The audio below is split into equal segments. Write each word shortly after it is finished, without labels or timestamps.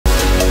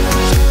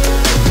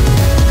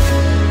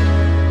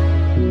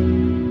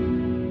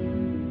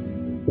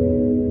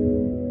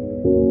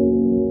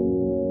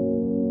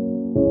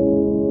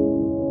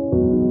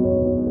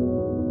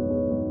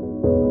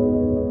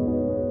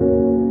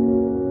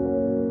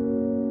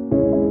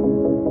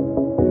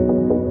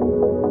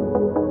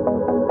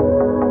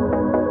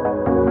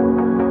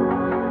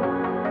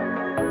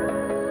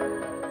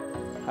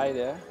Hi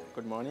there,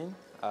 good morning.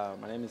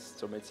 My name is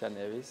Nzometiah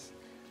Nervis.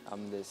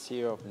 I'm the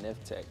CEO of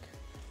Nervtek,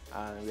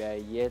 and we are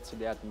here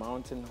today at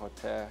Mountain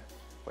Hotel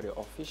for the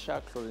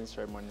official closing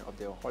ceremony of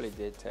the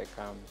Holiday Tech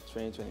Camp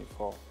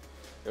 2024.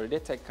 The Holiday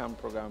Tech Camp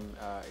program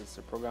is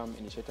a program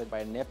initiated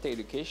by Nervtek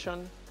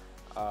Education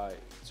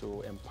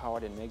to empower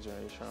the next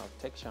generation of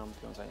tech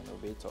champions and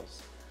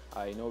innovators.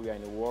 I know we are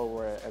in a world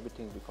where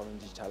everything is becoming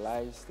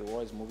digitalized. The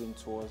world is moving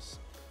towards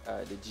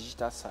the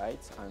digital side,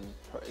 and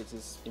it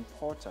is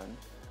important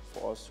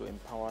for us to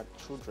empower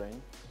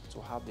children to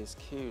have the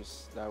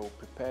skills that will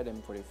prepare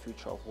them for the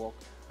future of work,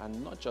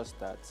 and not just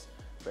that,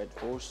 but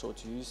also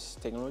to use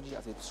technology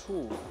as a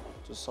tool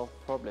to solve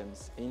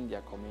problems in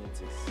their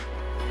communities.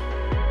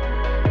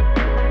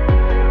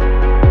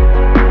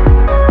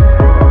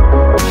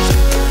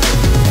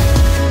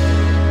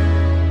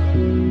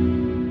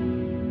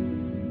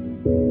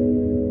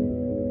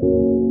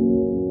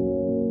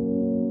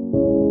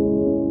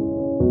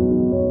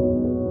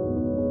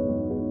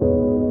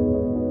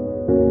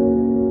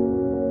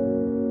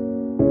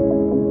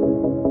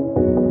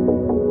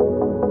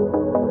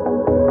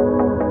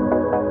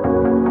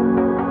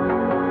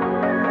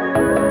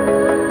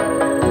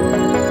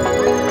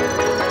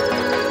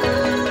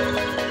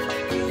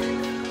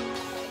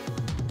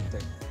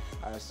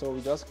 So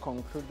we just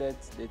concluded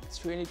the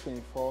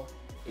 2024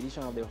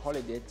 edition of the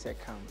Holiday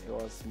Tech Camp. It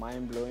was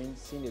mind-blowing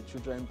seeing the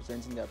children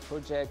presenting their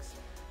projects,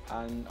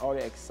 and all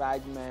the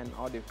excitement,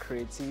 all the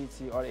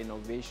creativity, all the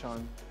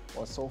innovation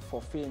was so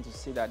fulfilling to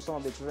see that some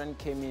of the children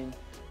came in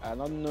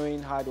not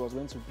knowing how it was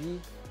going to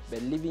be,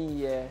 but living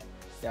here,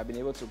 they have been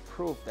able to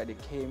prove that they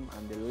came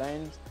and they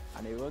learned,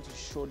 and they were able to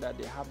show that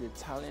they have the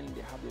talent,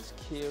 they have the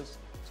skills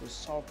to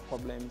solve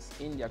problems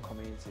in their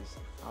communities.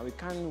 And we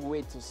can't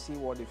wait to see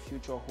what the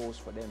future holds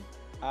for them.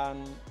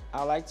 And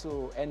I'd like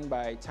to end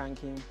by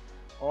thanking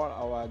all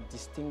our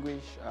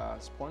distinguished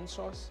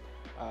sponsors,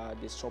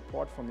 the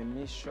support from the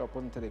Ministry of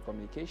Post and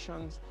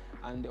Telecommunications,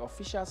 and the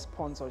official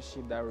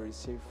sponsorship that we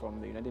received from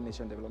the United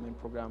Nations Development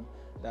Program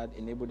that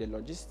enabled the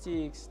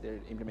logistics, the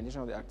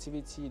implementation of the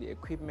activity, the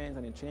equipment,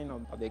 and the training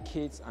of the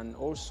kids, and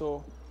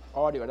also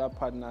all the other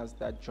partners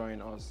that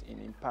join us in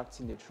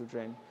impacting the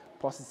children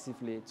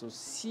positively to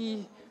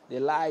see the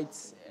light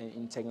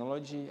in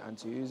technology and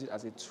to use it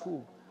as a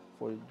tool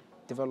for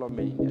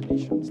development in their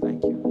nations.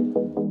 Thank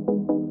you.